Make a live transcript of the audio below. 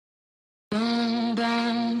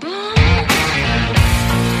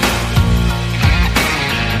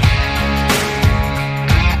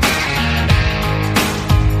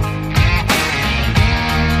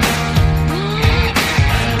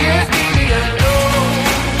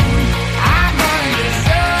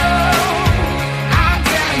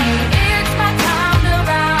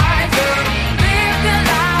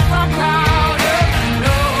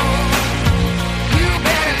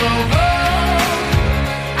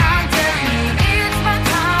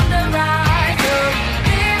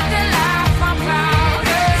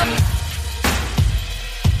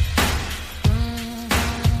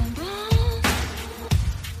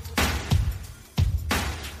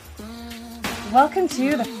Welcome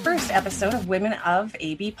to the first episode of Women of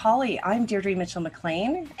AB Poly. I'm Deirdre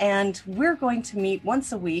Mitchell-McLean, and we're going to meet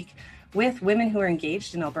once a week with women who are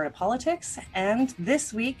engaged in Alberta politics. And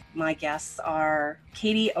this week, my guests are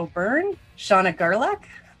Katie O'Byrne, Shauna Garlick,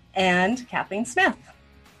 and Kathleen Smith.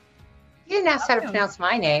 You didn't ask how to pronounce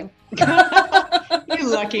my name. You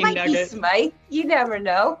lucky Might nugget. be Smythe. You never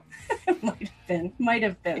know. Might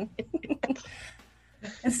have been.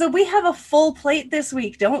 And so we have a full plate this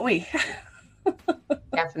week, don't we?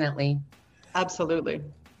 Definitely. Absolutely.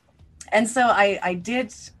 And so I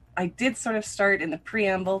did sort of start in the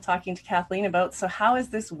preamble talking to Kathleen about, so how has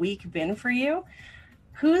this week been for you?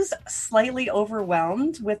 Who's slightly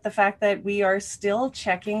overwhelmed with the fact that we are still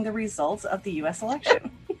checking the results of the US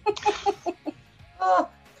election? Oh,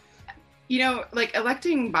 You know, like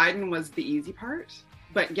electing Biden was the easy part,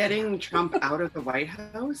 but getting Trump out of the White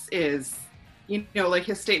House is, you know, like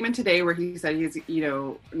his statement today where he said he's, you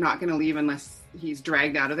know, not going to leave unless he's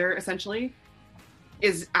dragged out of there, essentially,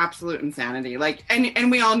 is absolute insanity. Like, and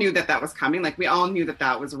we all knew that that was coming. Like, we all knew that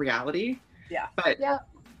that was a reality. Yeah. But, yeah.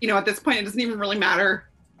 you know, at this point, it doesn't even really matter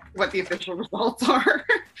what the official results are.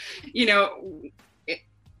 You know,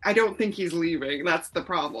 I don't think he's leaving. That's the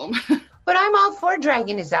problem. But I'm all for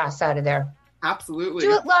dragging his ass out of there. Absolutely.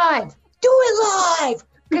 Do it live. Do it live.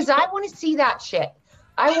 Because I want to see that shit.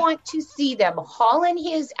 I want to see them hauling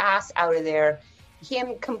his ass out of there,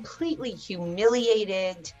 him completely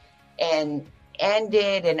humiliated and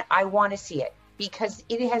ended. And I want to see it because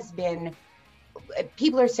it has been,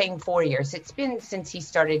 people are saying 4 years. It's been since he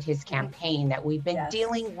started his campaign that we've been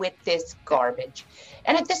dealing with this garbage.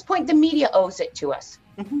 And at this point, the media owes it to us.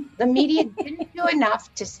 Mm-hmm. The media didn't do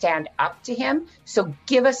enough to stand up to him. So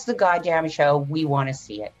give us the goddamn show. We want to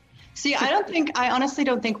see it. See, I honestly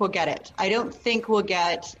don't think we'll get it. I don't think we'll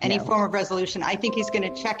get any form of resolution. I think he's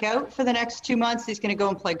going to check out for the next 2 months. He's going to go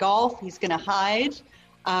and play golf. He's going to hide.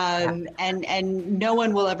 And no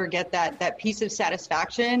one will ever get that piece of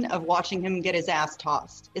satisfaction of watching him get his ass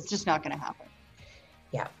tossed. It's just not going to happen.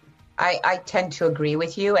 Yeah, I tend to agree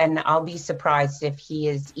with you. And I'll be surprised if he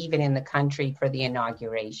is even in the country for the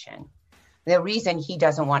inauguration. The reason he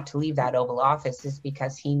doesn't want to leave that Oval Office is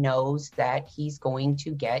because he knows that he's going to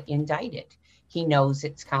get indicted. He knows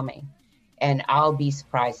it's coming. And I'll be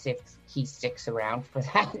surprised if he sticks around for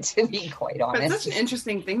that, to be quite honest. But it's such an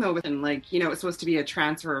interesting thing, though, within, like, you know, it's supposed to be a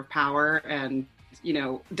transfer of power and, you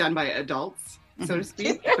know, done by adults, so to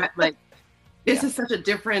speak. But, like, this is such a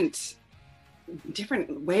different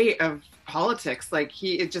way of politics. Like,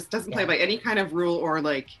 it just doesn't play by any kind of rule or,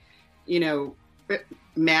 like, you know,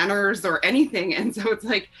 manners or anything. And so it's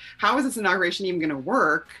like, how is this inauguration even going to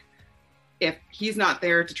work if he's not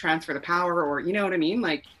there to transfer the power, or, you know what I mean?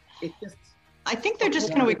 Like, it just, I think they're just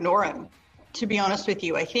going to ignore him, to be honest with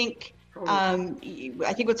you. I think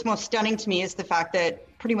what's most stunning to me is the fact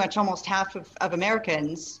that pretty much almost half of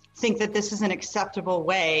Americans think that this is an acceptable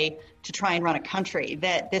way to try and run a country,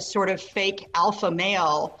 that this sort of fake alpha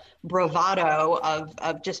male bravado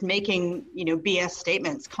of just making, you know, BS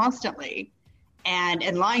statements constantly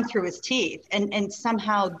and lying through his teeth. And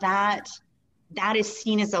somehow that is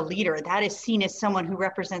seen as a leader, that is seen as someone who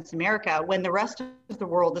represents America, when the rest of the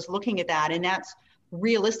world is looking at that. And that's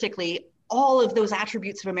realistically all of those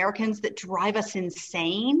attributes of Americans that drive us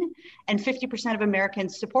insane. And 50% of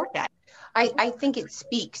Americans support that. I think it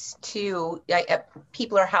speaks to,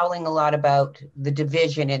 people are howling a lot about the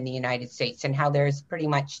division in the United States and how there's pretty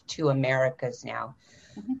much two Americas now.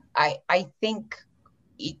 Mm-hmm. I think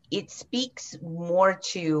it speaks more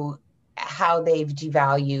to how they've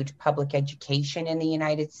devalued public education in the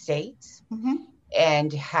United States, mm-hmm.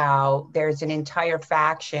 and how there's an entire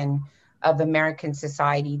faction of American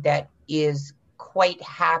society that is quite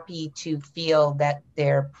happy to feel that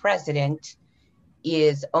their president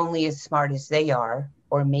is only as smart as they are,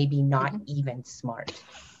 or maybe not mm-hmm. even smart.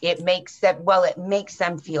 It makes them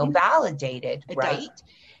feel mm-hmm. validated, it right? Does.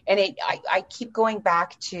 And I keep going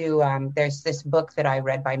back to, there's this book that I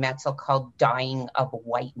read by Metzl called Dying of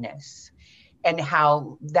Whiteness, and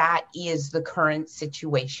how that is the current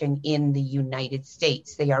situation in the United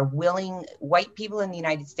States. They are willing, white people in the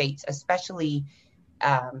United States, especially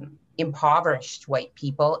impoverished white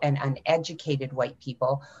people and uneducated white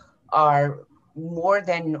people, are more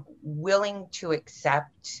than willing to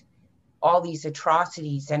accept all these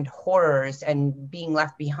atrocities and horrors and being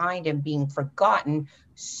left behind and being forgotten,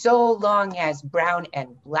 so long as brown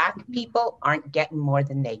and black people aren't getting more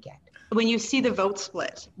than they get. When you see the vote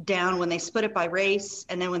split down, when they split it by race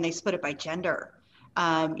and then when they split it by gender,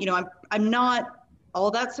 you know, I'm not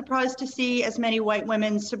all that surprised to see as many white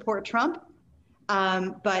women support Trump,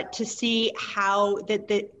 but to see how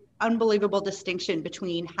unbelievable distinction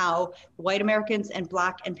between how white Americans and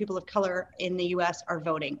Black and people of color in the US are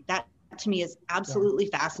voting. That to me is absolutely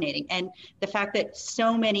fascinating. And the fact that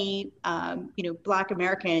so many, Black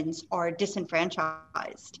Americans are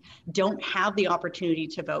disenfranchised, don't have the opportunity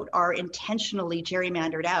to vote, are intentionally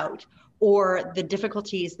gerrymandered out, or the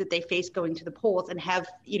difficulties that they face going to the polls and have,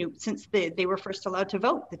 since they were first allowed to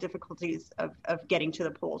vote, the difficulties of getting to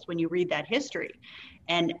the polls when you read that history.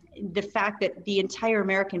 And the fact that the entire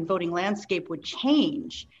American voting landscape would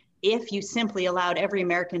change if you simply allowed every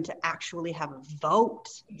American to actually have a vote.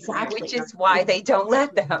 Exactly. Which is why they don't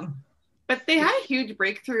let them. But they had a huge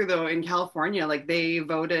breakthrough, though, in California. Like, they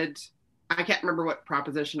voted, I can't remember what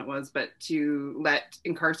proposition it was, but to let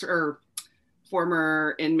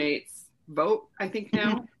former inmates vote, I think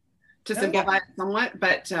now, to simplify it somewhat.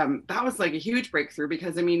 But that was like a huge breakthrough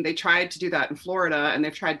because, I mean, they tried to do that in Florida and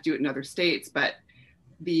they've tried to do it in other states, but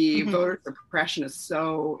the voter suppression is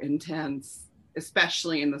so intense,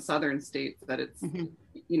 especially in the southern states, that it's,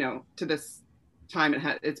 to this time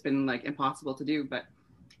it's been like impossible to do. But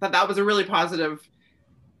that was a really positive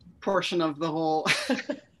portion of the whole.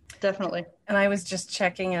 Definitely. And I was just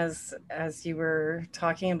checking as you were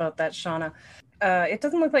talking about that, Shauna. It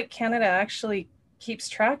doesn't look like Canada actually keeps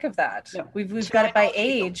track of that. No. We've got it by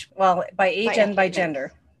age. Well, by age and by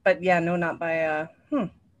gender. But yeah, no, not by.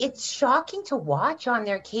 It's shocking to watch on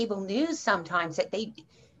their cable news sometimes that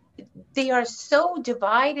they are so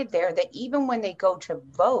divided there that even when they go to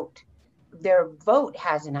vote, their vote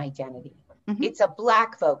has an identity. It's a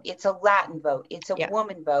Black vote. It's a Latin vote. It's a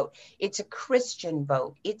woman vote. It's a Christian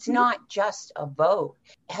vote. It's not just a vote.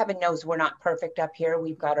 Heaven knows we're not perfect up here.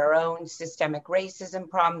 We've got our own systemic racism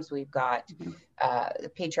problems. We've got the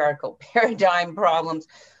patriarchal paradigm problems.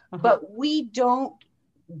 But we don't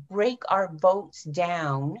break our votes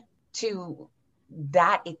down to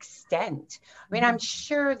that extent. I mean, I'm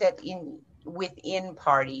sure that within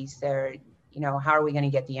parties there, how are we going to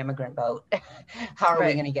get the immigrant vote? How are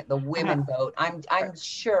we going to get the women vote? I'm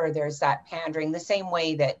sure there's that pandering, the same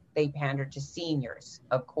way that they pander to seniors,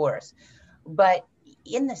 of course. But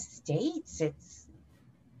in the States, it's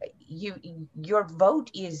your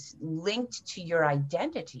vote is linked to your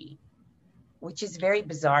identity, which is very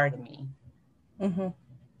bizarre to me.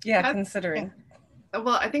 Yeah, considering.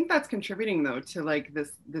 Well, I think that's contributing though to like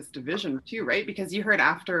this division too, right? Because you heard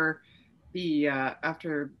after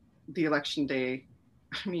the election day,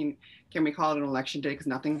 I mean, can we call it an election day because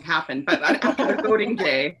nothing happened? But after the voting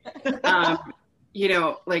day,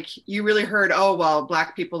 like you really heard, oh well,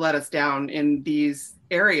 Black people let us down in these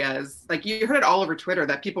areas. Like you heard it all over Twitter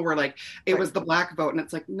that people were like, it was the Black vote, and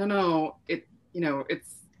it's like, no,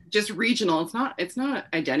 it's just regional. It's not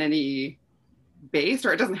identity based,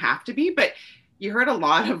 or it doesn't have to be, but you heard a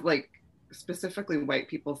lot of like specifically white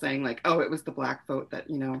people saying like, oh, it was the Black vote that,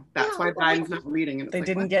 that's why Biden's not leading. And they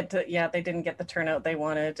didn't get the turnout they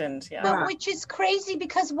wanted. And which is crazy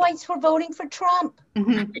because whites were voting for Trump.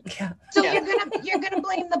 So you're gonna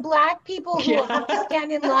blame the Black people who have to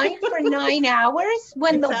stand in line for 9 hours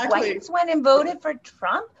when the whites went and voted for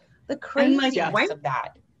Trump? The craziness of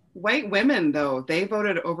that. White women though, they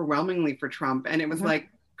voted overwhelmingly for Trump, and it was like,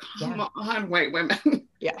 come on, white women.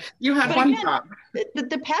 You had one job.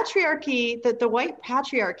 The patriarchy, the white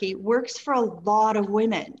patriarchy works for a lot of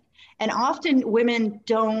women. And often women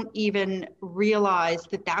don't even realize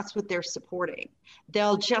that that's what they're supporting.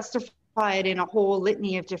 They'll justify it in a whole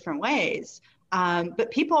litany of different ways. But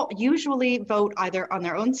people usually vote either on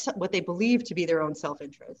their own, what they believe to be their own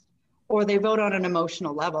self-interest, or they vote on an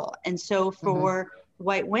emotional level. And so for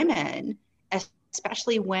white women,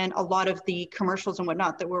 especially when a lot of the commercials and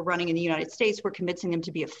whatnot that were running in the United States were convincing them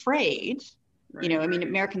to be afraid. I mean,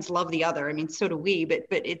 Americans love the other. I mean, so do we, but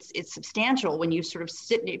it's substantial when you sort of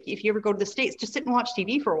sit, if you ever go to the States, just sit and watch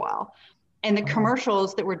TV for a while. And the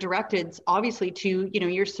commercials that were directed obviously to,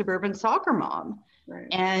 your suburban soccer mom.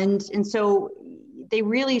 And so they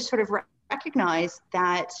really sort of recognize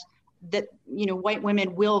that white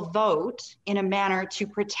women will vote in a manner to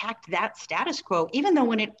protect that status quo, even though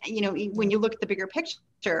when you look at the bigger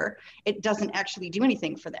picture, it doesn't actually do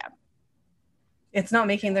anything for them. It's not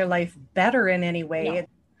making their life better in any way.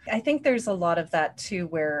 No. I think there's a lot of that too,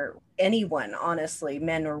 where anyone, honestly,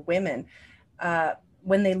 men or women,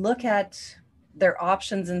 when they look at their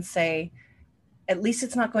options and say, at least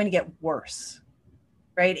it's not going to get worse.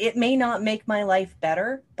 Right? It may not make my life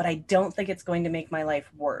better, but I don't think it's going to make my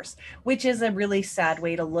life worse, which is a really sad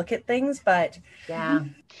way to look at things. But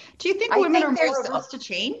do you think women are more averse to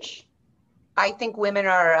change? I think women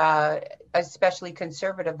are, especially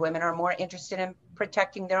conservative women, are more interested in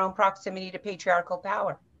protecting their own proximity to patriarchal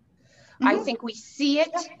power. I think we see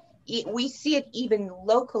it we see it even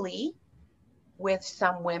locally with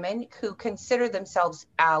some women who consider themselves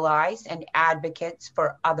allies and advocates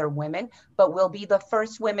for other women, but will be the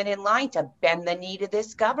first women in line to bend the knee to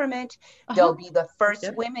this government. They'll be the first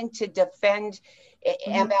women to defend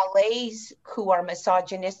MLAs who are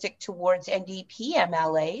misogynistic towards NDP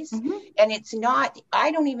MLAs. And it's not, I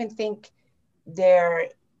don't even think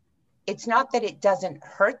it's not that it doesn't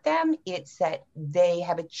hurt them, it's that they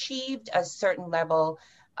have achieved a certain level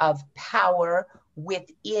of power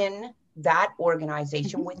within that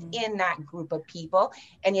organization, within that group of people.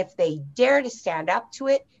 And if they dare to stand up to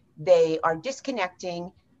it, they are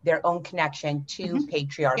disconnecting their own connection to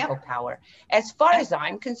patriarchal power. As far as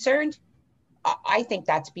I'm concerned, I think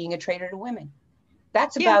that's being a traitor to women.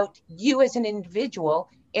 That's about you as an individual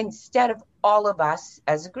instead of all of us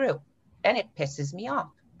as a group. And it pisses me off.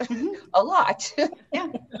 A lot.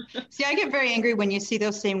 See, I get very angry when you see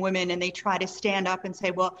those same women and they try to stand up and say,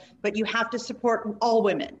 well, but you have to support all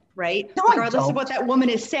women, right? No, regardless of what that woman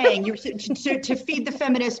is saying, you to feed the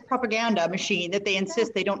feminist propaganda machine that they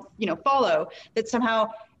insist they don't, follow, that somehow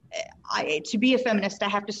to be a feminist, I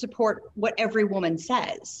have to support what every woman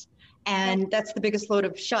says. And that's the biggest load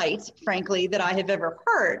of shite, frankly, that I have ever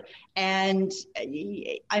heard. And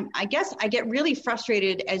I guess I get really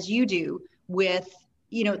frustrated, as you do, with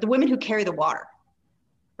the women who carry the water,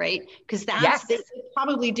 right? Because they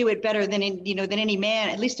probably do it better than any man,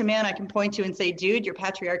 at least a man I can point to and say, dude, your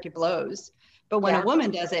patriarchy blows. But when a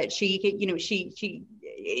woman does it, she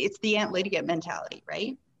it's the Aunt Lydia mentality,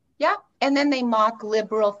 right? Yeah. And then they mock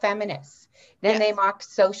liberal feminists. Then they mock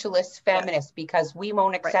socialist feminists because we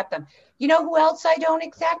won't accept them. You know who else I don't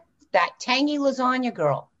accept? That tangy lasagna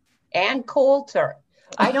girl, Ann Coulter.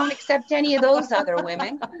 I don't accept any of those other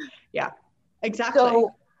women. Yeah. Exactly.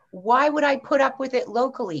 So why would I put up with it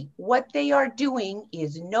locally? What they are doing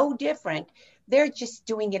is no different. They're just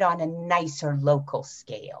doing it on a nicer local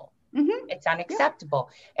scale. It's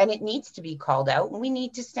unacceptable. And it needs to be called out, and we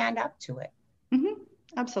need to stand up to it.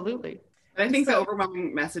 Absolutely. But I think the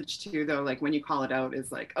overwhelming message too, though, like when you call it out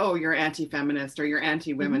is like, oh, you're anti-feminist or you're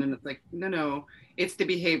anti-women. And it's like, no, it's the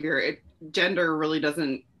behavior. Gender really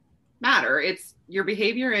doesn't matter. It's your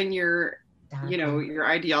behavior and your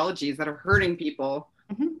ideologies that are hurting people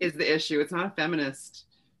is the issue. It's not a feminist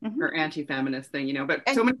or anti-feminist thing, but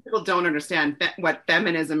so many people don't understand what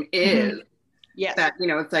feminism is. Yes. That,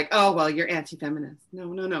 it's like, oh, well, you're anti-feminist.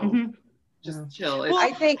 No. Just chill. Well,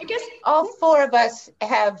 I guess all four of us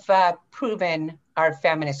have proven our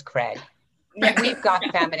feminist cred. We've got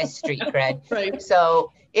feminist street cred. Right.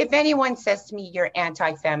 So if anyone says to me, you're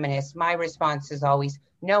anti-feminist, my response is always,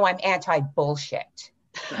 no, I'm anti-bullshit.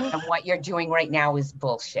 And what you're doing right now is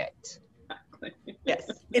bullshit. Yes.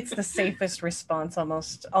 It's the safest response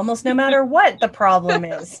almost no matter what the problem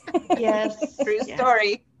is. Yes. True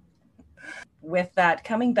story. With that,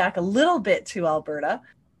 coming back a little bit to Alberta,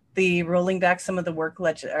 the rolling back some of the work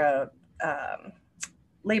labor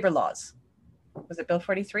laws. Was it Bill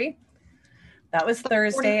 43? That was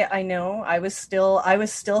Thursday. I know. I was still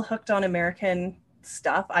hooked on American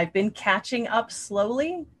stuff. I've been catching up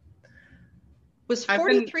slowly. Was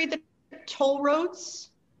 43 the toll roads?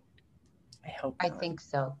 I hope I not. think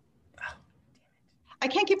so. I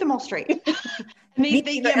can't keep them all straight. And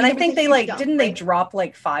I think they drop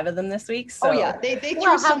like 5 of them this week. So they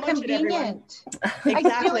well, threw so much convenient.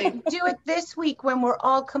 Exactly. I do it this week when we're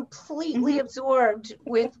all completely absorbed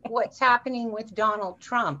with what's happening with Donald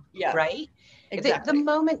Trump, right? Exactly. The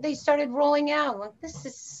moment they started rolling out, like, this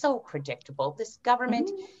is so predictable. This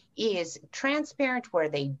government is transparent where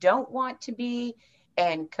they don't want to be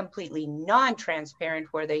and completely non-transparent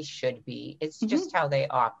where they should be. It's just how they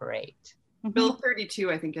operate. Bill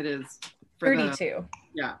 32, I think it is. 32.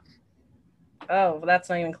 Yeah. Oh, well, that's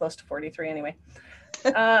not even close to 43 anyway.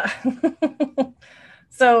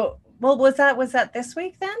 So, well, was that this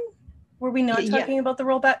week then? Were we not talking about the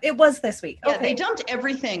rollback? It was this week. Yeah, they dumped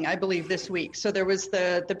everything, I believe, this week. So there was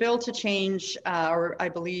the bill to change, or I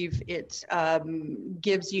believe it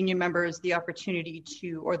gives union members the opportunity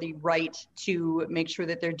to, or the right to make sure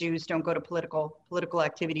that their dues don't go to political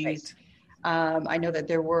activities. Right. I know that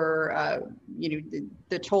there were,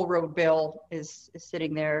 the toll road bill is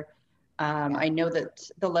sitting there. I know that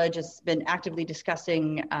the Ledge has been actively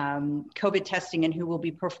discussing COVID testing and who will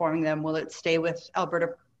be performing them. Will it stay with Alberta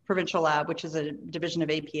Provincial Lab, which is a division of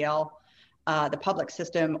APL, the public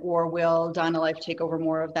system, or will Dynalife take over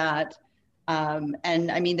more of that?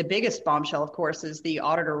 And I mean, the biggest bombshell, of course, is the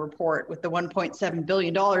auditor report with the $1.7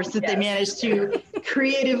 billion that they managed to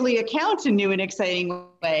creatively account in new and exciting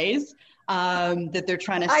ways. That they're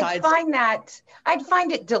trying to I'd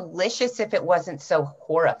find it delicious if it wasn't so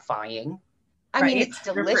horrifying. I mean, it's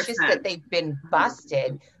delicious 100%. that they've been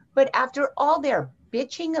busted, but after all their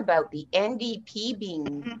bitching about the NDP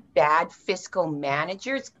being bad fiscal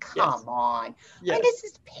managers, come on. Yes. And this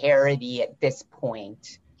is parody at this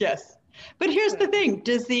point. Yes. But here's the thing,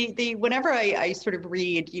 does the whenever I sort of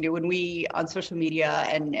read, when we on social media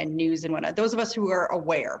and news and whatnot, those of us who are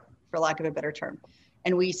aware, for lack of a better term,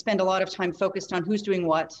 and we spend a lot of time focused on who's doing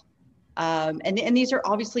what, and these are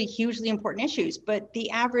obviously hugely important issues, but the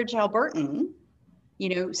average Albertan,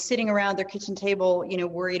 sitting around their kitchen table,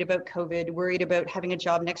 worried about COVID, worried about having a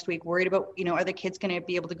job next week, worried about, are the kids going to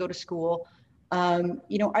be able to go to school?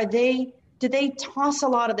 Do they toss a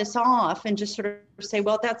lot of this off and just sort of say,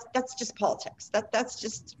 well, that's just politics. That's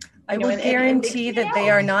just. I would guarantee that they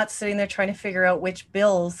are not sitting there trying to figure out which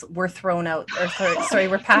bills were thrown out or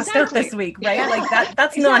were passed out this week, right? Yeah. Like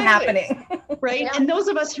that's not happening. Right. Yeah. And those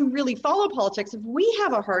of us who really follow politics, if we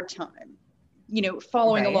have a hard time,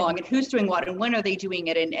 following along and who's doing what and when are they doing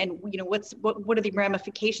it and what are the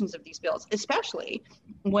ramifications of these bills, especially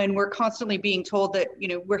when we're constantly being told that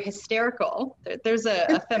we're hysterical. There's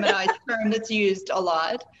a feminized term that's used a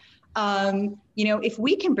lot. If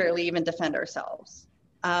we can barely even defend ourselves,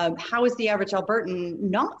 how is the average Albertan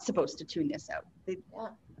not supposed to tune this out?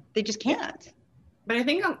 They just can't. But I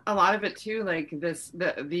think a lot of it too, like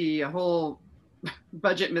the whole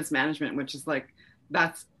budget mismanagement, which is like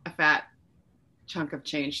that's a fat chunk of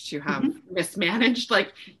change to have mismanaged.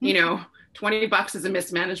 Like, $20 is a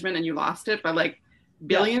mismanagement and you lost it, but like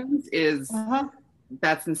billions is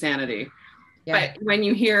that's insanity. Yeah. But when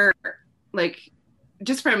you hear like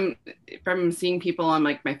just from seeing people on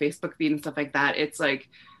like my Facebook feed and stuff like that, it's like,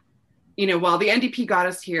 well, the NDP got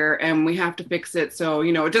us here and we have to fix it. So,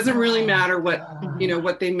 it doesn't really matter what,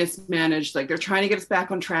 what they mismanaged. Like they're trying to get us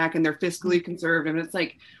back on track and they're fiscally conservative. And it's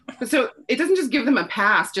like, so it doesn't just give them a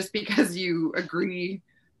pass just because you agree,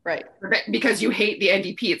 right? Because you hate the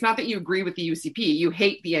NDP. It's not that you agree with the UCP. You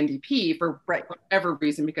hate the NDP for whatever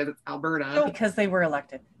reason, because it's Alberta. Because they were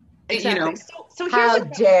elected. Exactly. So how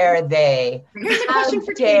dare they? Here's a question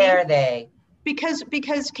for Katie.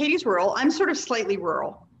 Because Katie's rural, I'm sort of slightly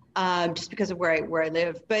rural. Just because of where I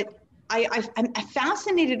live. But I'm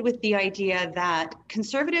fascinated with the idea that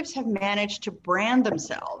conservatives have managed to brand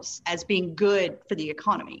themselves as being good for the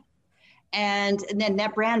economy. And then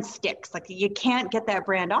that brand sticks. Like you can't get that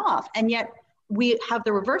brand off. And yet we have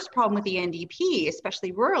the reverse problem with the NDP,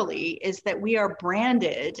 especially rurally, is that we are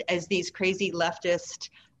branded as these crazy leftist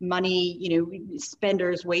money,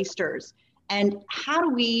 spenders, wasters. And how do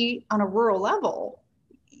we, on a rural level,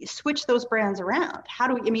 switch those brands around? How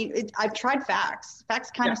do we, I've tried facts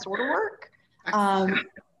kind of sort of work.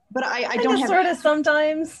 But I don't have sort of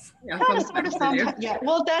sometimes. Sometimes. Yeah.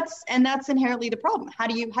 Well, that's inherently the problem. How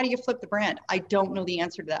do you flip the brand? I don't know the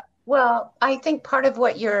answer to that. Well, I think part of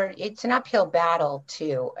what it's an uphill battle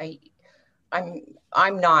too.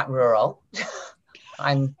 I'm not rural.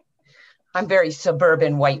 I'm very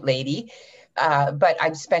suburban white lady. But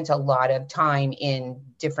I've spent a lot of time in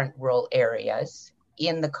different rural areas,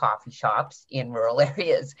 in the coffee shops in rural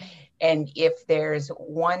areas. And if there's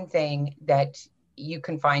one thing that you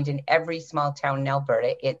can find in every small town in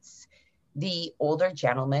Alberta, it's the older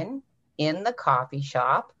gentleman in the coffee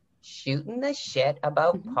shop shooting the shit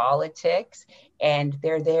about politics. And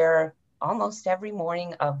they're there almost every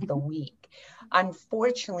morning of the week.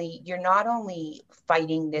 Unfortunately, you're not only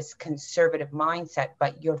fighting this conservative mindset,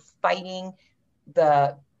 but you're fighting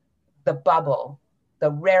the bubble,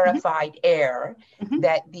 the rarefied air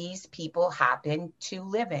that these people happen to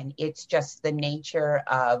live in. It's just the nature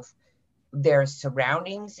of their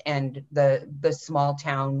surroundings and the small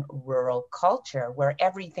town rural culture, where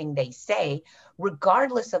everything they say,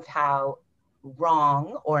 regardless of how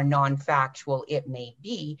wrong or non-factual it may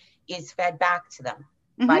be, is fed back to them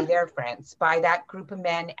by their friends, by that group of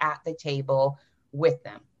men at the table with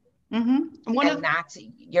them.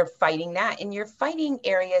 You're fighting that, and you're fighting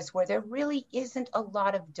areas where there really isn't a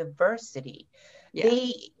lot of diversity.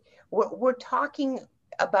 We're talking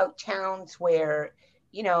about towns where,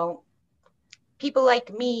 people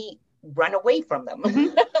like me run away from them.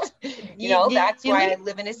 That's why I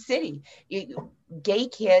live in a city. Gay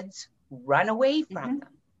kids run away from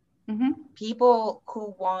them. People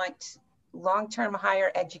who want long-term higher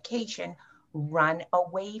education run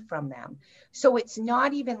away from them. So it's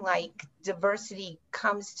not even like diversity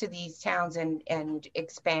comes to these towns and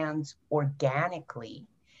expands organically,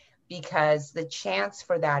 because the chance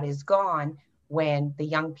for that is gone when the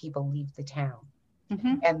young people leave the town.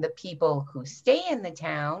 And the people who stay in the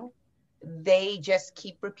town, they just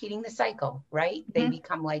keep repeating the cycle, right? They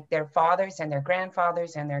become like their fathers and their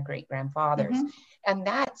grandfathers and their great grandfathers. And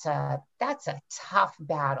that's a tough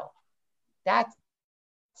battle. that's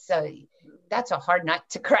a hard nut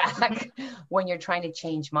to crack when you're trying to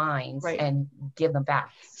change minds and give them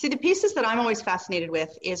back. See, the pieces that I'm always fascinated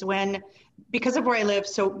with is when, because of where I live,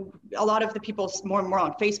 so a lot of the people more and more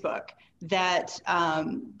on Facebook that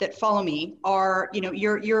that follow me are,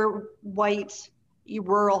 your white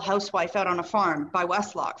rural housewife out on a farm by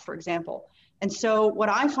Westlock, for example. And so what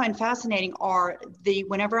I find fascinating are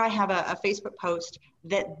whenever I have a Facebook post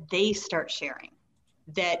that they start sharing,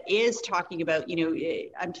 that is talking about,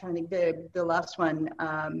 I'm trying to think, the last one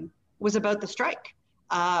was about the strike,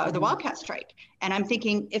 or the Wildcat strike. And I'm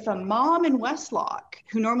thinking, if a mom in Westlock,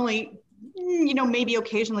 who normally, maybe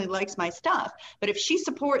occasionally likes my stuff, but if she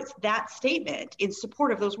supports that statement in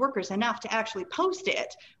support of those workers enough to actually post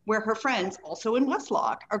it, where her friends, also in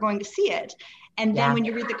Westlock, are going to see it. And then when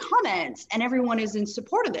you read the comments and everyone is in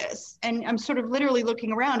support of this, and I'm sort of literally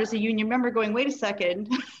looking around as a union member going, wait a second,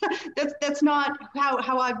 that's not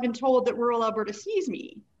how I've been told that rural Alberta sees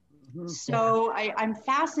me. Mm-hmm. So I'm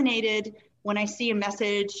fascinated when I see a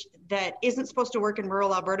message that isn't supposed to work in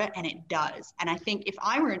rural Alberta, and it does. And I think if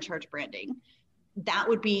I were in charge of branding, that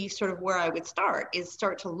would be sort of where I would start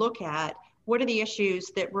to look at what are the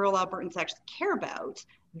issues that rural Albertans actually care about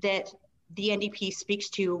that the NDP speaks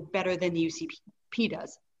to better than the UCP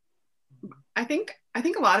does. I think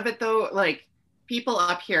a lot of it, though, like people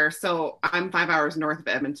up here, so I'm 5 hours north of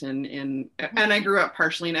Edmonton and I grew up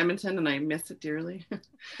partially in Edmonton and I miss it dearly.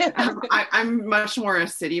 I'm much more a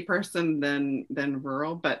city person than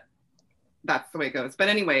rural, but that's the way it goes. But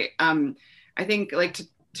anyway, I think like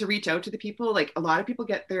to reach out to the people, like a lot of people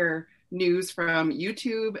get their news from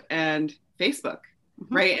YouTube and Facebook,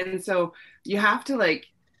 right? And so you have to like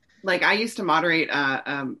I used to moderate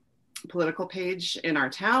a political page in our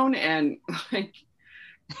town, and like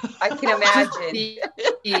I can imagine.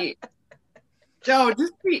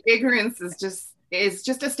 Just the ignorance is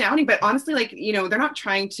just astounding. But honestly, like, they're not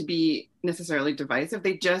trying to be necessarily divisive.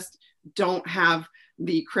 They just don't have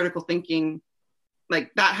the critical thinking,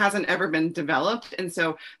 like that hasn't ever been developed. And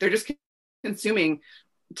so they're just consuming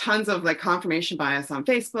tons of like confirmation bias on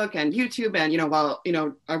Facebook and YouTube. And, while,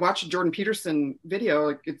 I watched a Jordan Peterson video,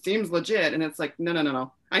 like it seems legit. And it's like,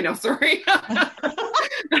 no. I know, sorry.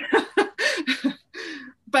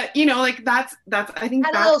 But, like that's, I think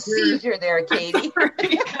had that's a little seizure there, Katie.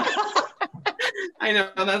 I know,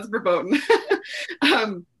 that's verboten.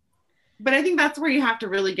 But I think that's where you have to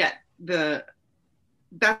really get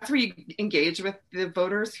that's where you engage with the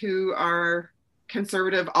voters who are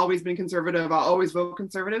conservative, always been conservative, I'll always vote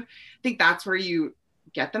conservative. I think that's where you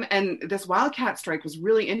get them. And this Wildcat strike was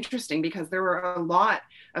really interesting because there were a lot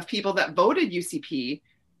of people that voted UCP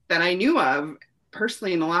that I knew of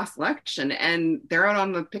personally in the last election, and they're out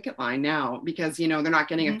on the picket line now because, they're not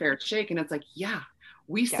getting a fair shake. And it's like,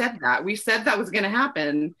 we said that. We said that was going to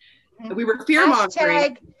happen. We were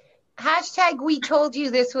fear-mongering. Hashtag we told you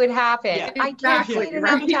this would happen. Yeah, I can't say it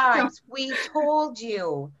enough times. We told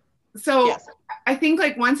you. So yes. I think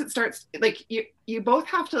like once it starts, like you both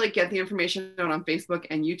have to like get the information out on Facebook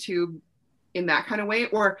and YouTube in that kind of way.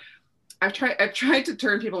 Or I've tried to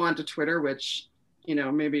turn people onto Twitter, which,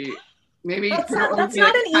 maybe that's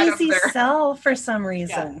not an easy sell for some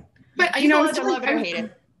reason. Yeah. But I love it or hate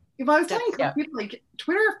it. If I was telling people, like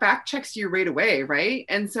Twitter fact checks you right away, right?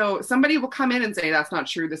 And so somebody will come in and say, that's not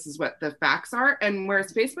true. This is what the facts are. And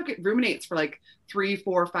whereas Facebook, it ruminates for like 3,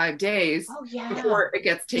 4, 5 days before it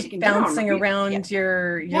gets taken down. Bouncing around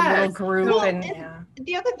your little group. Well, and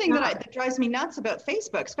the other thing that drives me nuts about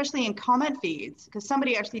Facebook, especially in comment feeds, because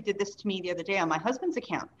somebody actually did this to me the other day on my husband's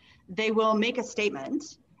account. They will make a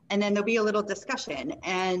statement and then there'll be a little discussion.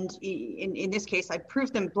 And in this case, I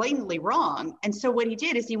proved them blatantly wrong. And so what he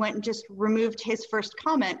did is he went and just removed his first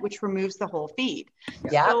comment, which removes the whole feed.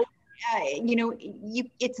 Yeah. So,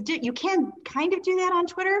 you can kind of do that on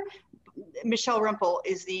Twitter. Michelle Rumpel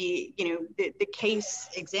is the case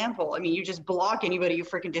example. I mean, you just block anybody who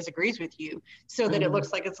freaking disagrees with you so that it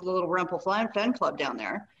looks like it's a little Rumpel fan club down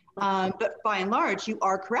there. But by and large, you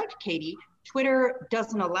are correct, Katie. Twitter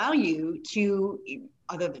doesn't allow you to,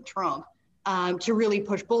 other than Trump, to really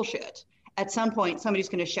push bullshit. At some point, somebody's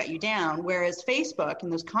going to shut you down. Whereas Facebook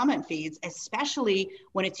and those comment feeds, especially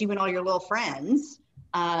when it's you and all your little friends,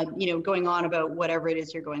 going on about whatever it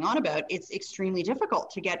is you're going on about, it's extremely difficult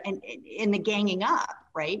to get in the ganging up,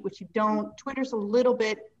 right? Which you don't. Twitter's a little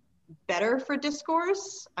bit better for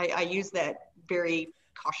discourse. I use that very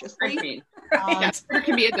cautiously. I mean, yes, there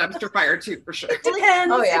can be a dumpster fire too, for sure. It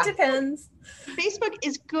depends. Oh, yeah. It depends. Facebook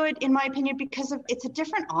is good, in my opinion, because it's a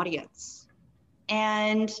different audience.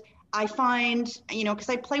 And I find, because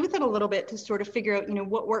I play with it a little bit to sort of figure out,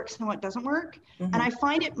 what works and what doesn't work. Mm-hmm. And I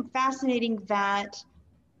find it fascinating that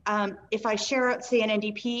if I share, say, an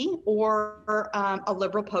NDP or a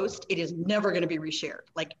Liberal post, it is never going to be reshared,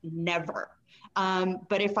 like never.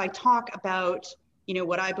 But if I talk about,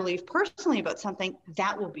 what I believe personally about something,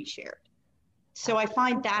 that will be shared. So I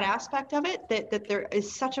find that aspect of it, that there is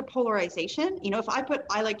such a polarization. If I put,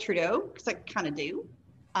 I like Trudeau, because I kind of do,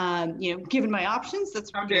 given my options, that's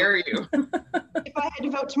how dare you. If I had to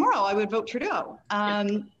vote tomorrow, I would vote Trudeau.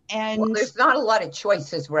 And there's not a lot of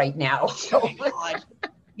choices right now. So. Oh my God.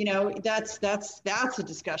 That's a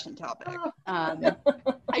discussion topic.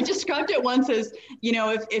 I described it once as,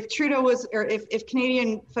 if Trudeau was, or if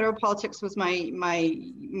Canadian federal politics was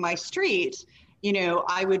my street,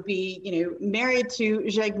 I would be, married to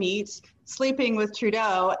Jagmeet, sleeping with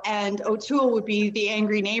Trudeau, and O'Toole would be the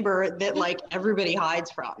angry neighbor that everybody hides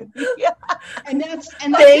from. Yeah. And that's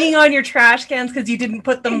banging on your trash cans because you didn't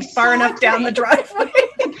put them far enough down the driveway.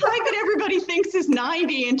 The guy that everybody thinks is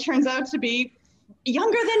 90 and turns out to be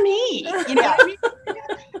younger than me. What I mean?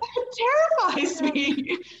 It terrifies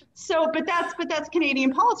me. So, but that's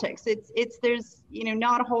Canadian politics. There's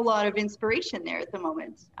not a whole lot of inspiration there at the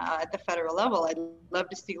moment at the federal level. I'd love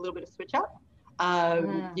to see a little bit of switch up.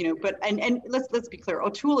 But let's be clear.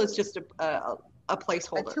 O'Toole is just a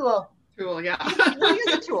placeholder. Tool, yeah. He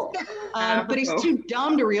is a tool. But he's too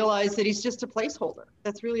dumb to realize that he's just a placeholder.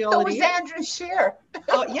 That's really all it is. So was Andrew Scheer.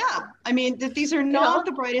 Oh, yeah. I mean, these are not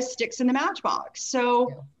the brightest sticks in the matchbox.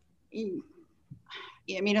 So,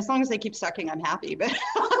 as long as they keep sucking, I'm happy. But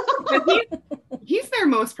he's their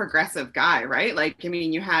most progressive guy, right?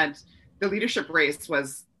 You had the leadership race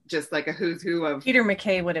was just like a who's who of Peter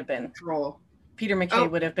MacKay would have been. Peter MacKay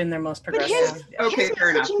would have been their most progressive. His fair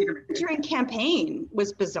enough. During campaign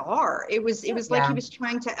was bizarre. It was like he was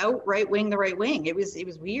trying to out right wing the right wing. It was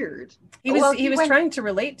weird. He was trying to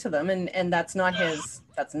relate to them, and that's not his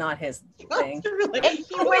thing.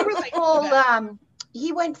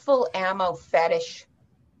 He went full ammo fetish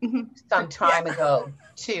some time ago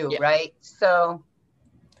too, right? So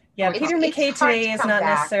Peter MacKay today is not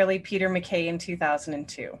necessarily Peter MacKay in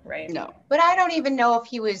 2002, right? No, but I don't even know if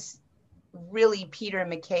he was really Peter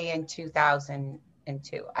MacKay in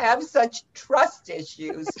 2002. I have such trust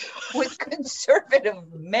issues with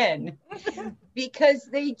conservative men because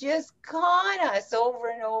they just con us over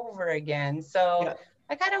and over again. So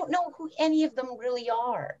I don't know who any of them really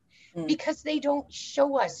are because they don't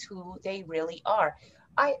show us who they really are.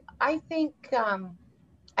 I think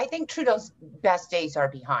Trudeau's best days are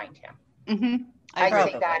behind him. Mm-hmm. I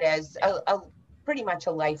think that as a pretty much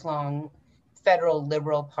a lifelong federal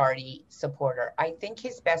Liberal Party supporter. I think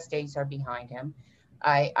his best days are behind him.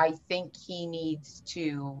 I think he needs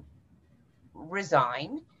to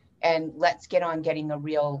resign and let's get on getting a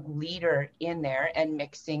real leader in there and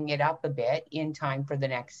mixing it up a bit in time for the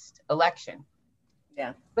next election.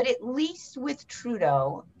 Yeah. But at least with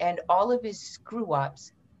Trudeau and all of his screw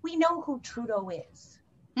ups, we know who Trudeau is.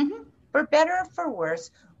 Mm-hmm. For better or for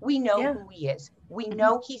worse, we know who he is. We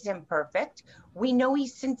know he's imperfect. We know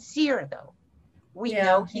he's sincere, though. We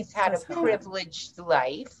know he's had a privileged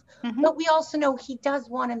life, but we also know he does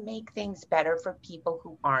want to make things better for people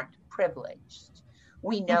who aren't privileged.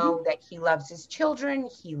 We know that he loves his children.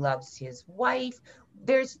 He loves his wife.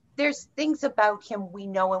 There's things about him we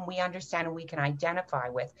know and we understand and we can identify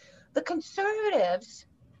with. The Conservatives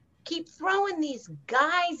keep throwing these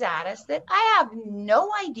guys at us that I have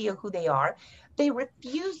no idea who they are. They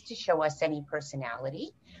refuse to show us any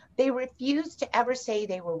personality. They refuse to ever say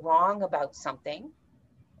they were wrong about something.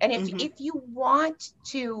 And if you want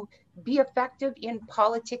to be effective in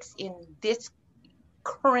politics in this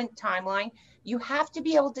current timeline, you have to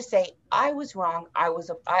be able to say, I was wrong.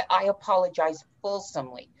 I apologize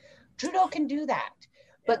fulsomely. Trudeau can do that.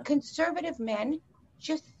 But conservative men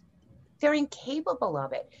they're incapable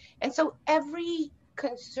of it. And so every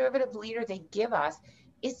conservative leader they give us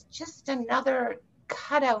is just another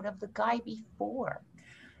cutout of the guy before.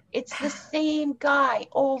 It's the same guy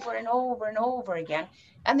over and over and over again.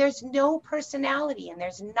 And there's no personality and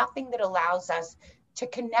there's nothing that allows us to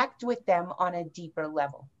connect with them on a deeper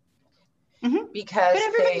level. Because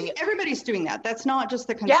everybody's doing that. That's not just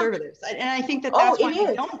the Conservatives. And I think that's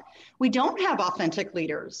why we don't have authentic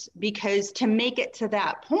leaders, because to make it to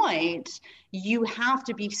that point, you have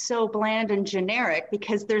to be so bland and generic,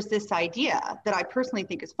 because there's this idea that I personally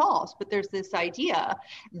think is false, but there's this idea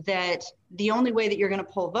that the only way that you're going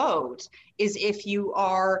to pull vote is if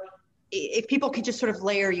people can just sort of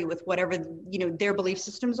layer you with whatever, their belief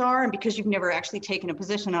systems are. And because you've never actually taken a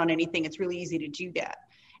position on anything, it's really easy to do that.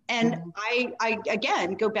 And I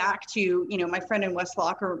again go back to, you know, my friend in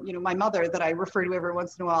Westlock, or, you know, my mother that I refer to every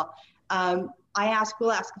once in a while.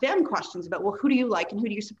 We'll ask them questions about, well, who do you like and who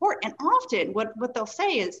do you support? And often what they'll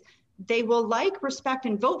say is they will like, respect,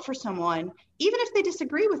 and vote for someone, even if they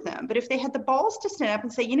disagree with them. But if they had the balls to stand up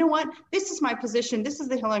and say, you know what, this is my position, this is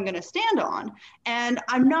the hill I'm going to stand on, and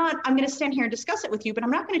I'm going to stand here and discuss it with you, but I'm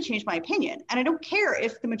not going to change my opinion. And I don't care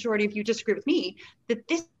if the majority of you disagree with me, that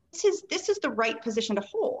this is the right position to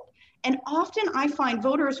hold. And often I find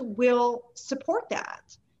voters will support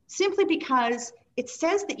that simply because it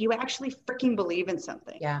says that you actually freaking believe in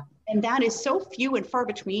something. Yeah. And that is so few and far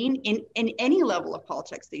between in any level of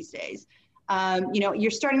politics these days. You know,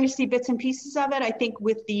 you're starting to see bits and pieces of it. I think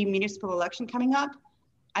with the municipal election coming up,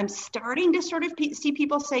 I'm starting to sort of see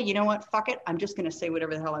people say, you know what, fuck it, I'm just going to say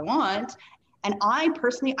whatever the hell I want. And I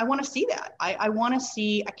personally, I want to see that. I want to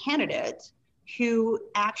see a candidate who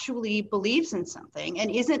actually believes in something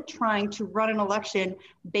and isn't trying to run an election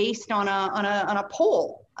based on a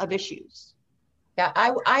poll of issues. Yeah,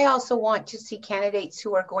 I also want to see candidates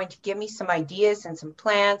who are going to give me some ideas and some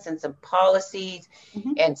plans and some policies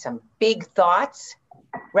and some big thoughts,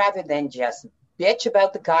 rather than just bitch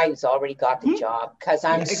about the guy who's already got the job. Because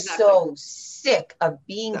I'm so sick of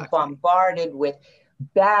being bombarded with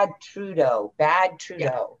bad Trudeau.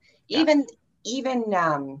 Yeah.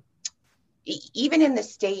 Even in the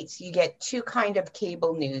States, you get two kind of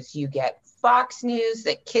cable news. You get Fox News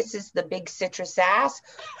that kisses the big citrus ass,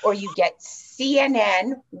 or you get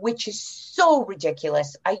CNN, which is so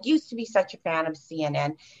ridiculous. I used to be such a fan of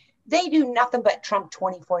CNN. They do nothing but Trump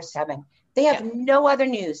 24/7. They have no other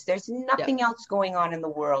news. There's nothing else going on in the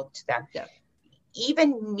world to them. Yeah.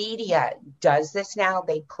 Even media does this now.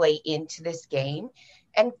 They play into this game.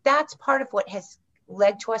 And that's part of what has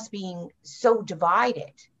led to us being so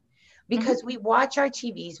divided. Because we watch our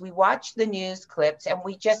TVs, we watch the news clips, and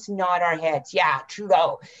we just nod our heads. Yeah,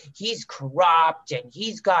 Trudeau, he's corrupt and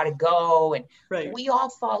he's got to go. And we all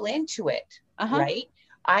fall into it, right?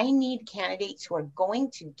 I need candidates who are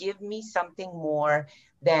going to give me something more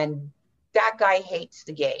than that guy hates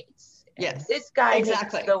the gays. Yes. This guy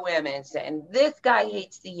hates the women, and this guy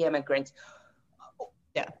hates the immigrants.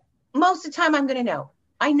 Yeah. Most of the time I'm going to know.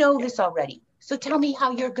 I know this already. So tell me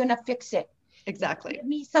how you're going to fix it. Exactly. Give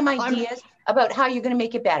me some ideas about how you're going to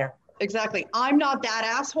make it better. Exactly. I'm not that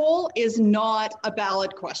asshole is not a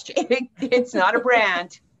ballot question. It's not a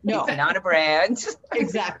brand. No. It's not a brand.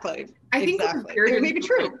 Exactly. I think it may be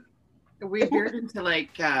true. We veered into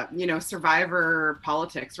like, survivor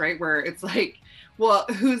politics, right? Where it's like, well,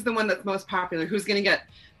 who's the one that's most popular? Who's going to get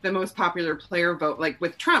the most popular player vote? Like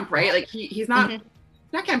with Trump, right? Like he's not...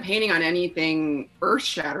 not campaigning on anything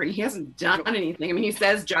earth-shattering. He hasn't done anything. I mean, he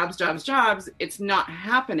says jobs, jobs, jobs. It's not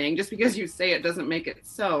happening. Just because you say it doesn't make it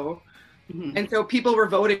so. And so people were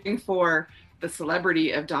voting for the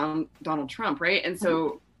celebrity of Donald Trump, right? And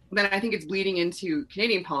so then I think it's bleeding into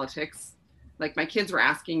Canadian politics. Like my kids were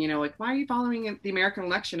asking, you know, like, why are you following the American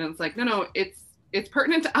election? And it's like, no, it's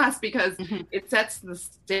pertinent to us because it sets the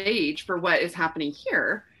stage for what is happening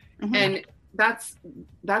here. And that's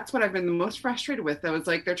what I've been the most frustrated with, though. It's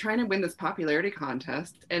like they're trying to win this popularity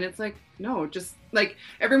contest, and it's like, no, just like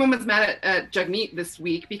everyone was mad at Jagmeet this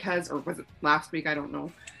week because, or was it last week? I don't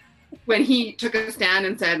know. When he took a stand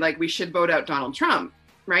and said like we should vote out Donald Trump,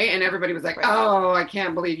 right? And everybody was like, oh, I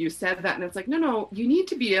can't believe you said that. And it's like, no, you need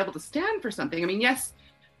to be able to stand for something. I mean, yes,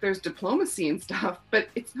 there's diplomacy and stuff, but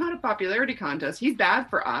it's not a popularity contest. He's bad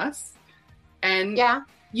for us, and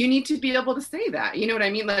you need to be able to say that. You know what I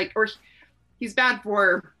mean? Like, or he's bad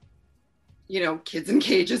for, you know, kids in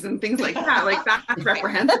cages and things like that. Like that's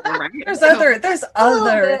reprehensible, right? There's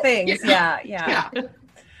other things. Yeah.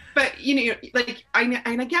 But you know, like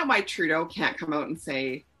I get why Trudeau can't come out and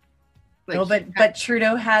say. Like, no, but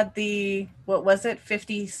Trudeau had the, what was it,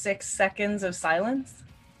 56 seconds of silence?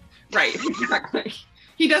 Right, exactly.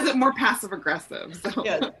 He does it more passive aggressive. So.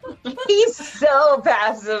 Yeah. He's so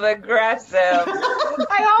passive aggressive.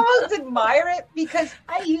 I almost admire it because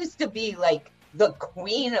I used to be like the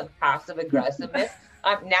queen of passive aggressiveness.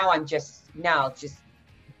 Now just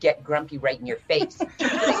get grumpy right in your face. But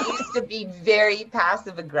I used to be very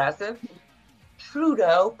passive aggressive.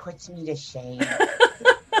 Trudeau puts me to shame.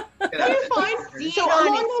 You're fine. So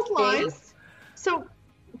along those lines, so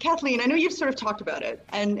Kathleen, I know you've sort of talked about it,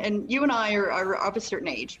 and you and I are of a certain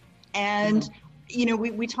age, and you know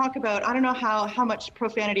we talk about, I don't know how much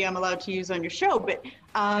profanity I'm allowed to use on your show, but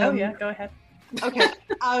go ahead. Okay,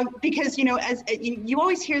 because you know, as you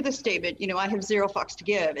always hear this statement, you know, I have zero fucks to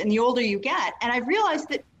give, and the older you get, and I've realized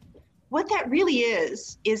that what that really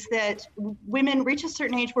is that women reach a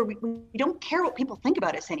certain age where we don't care what people think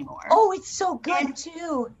about us anymore. Oh, it's so good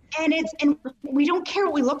too. And we don't care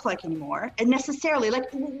what we look like anymore. And necessarily,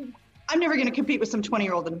 like, I'm never going to compete with some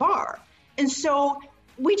 20-year-old in a bar. And so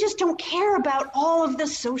we just don't care about all of the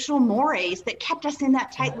social mores that kept us in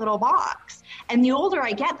that tight little box. And the older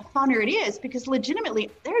I get, the funner it is, because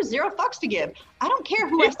legitimately there's zero fucks to give. I don't care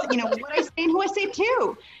who I say, what I say and who I say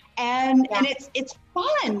to. And it's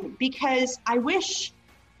fun, because I wish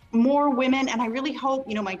more women, and I really hope,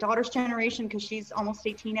 my daughter's generation, because she's almost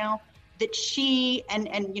 18 now, that she and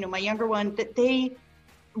my younger one, that they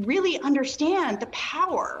really understand the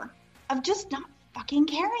power of just not fucking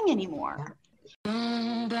caring anymore.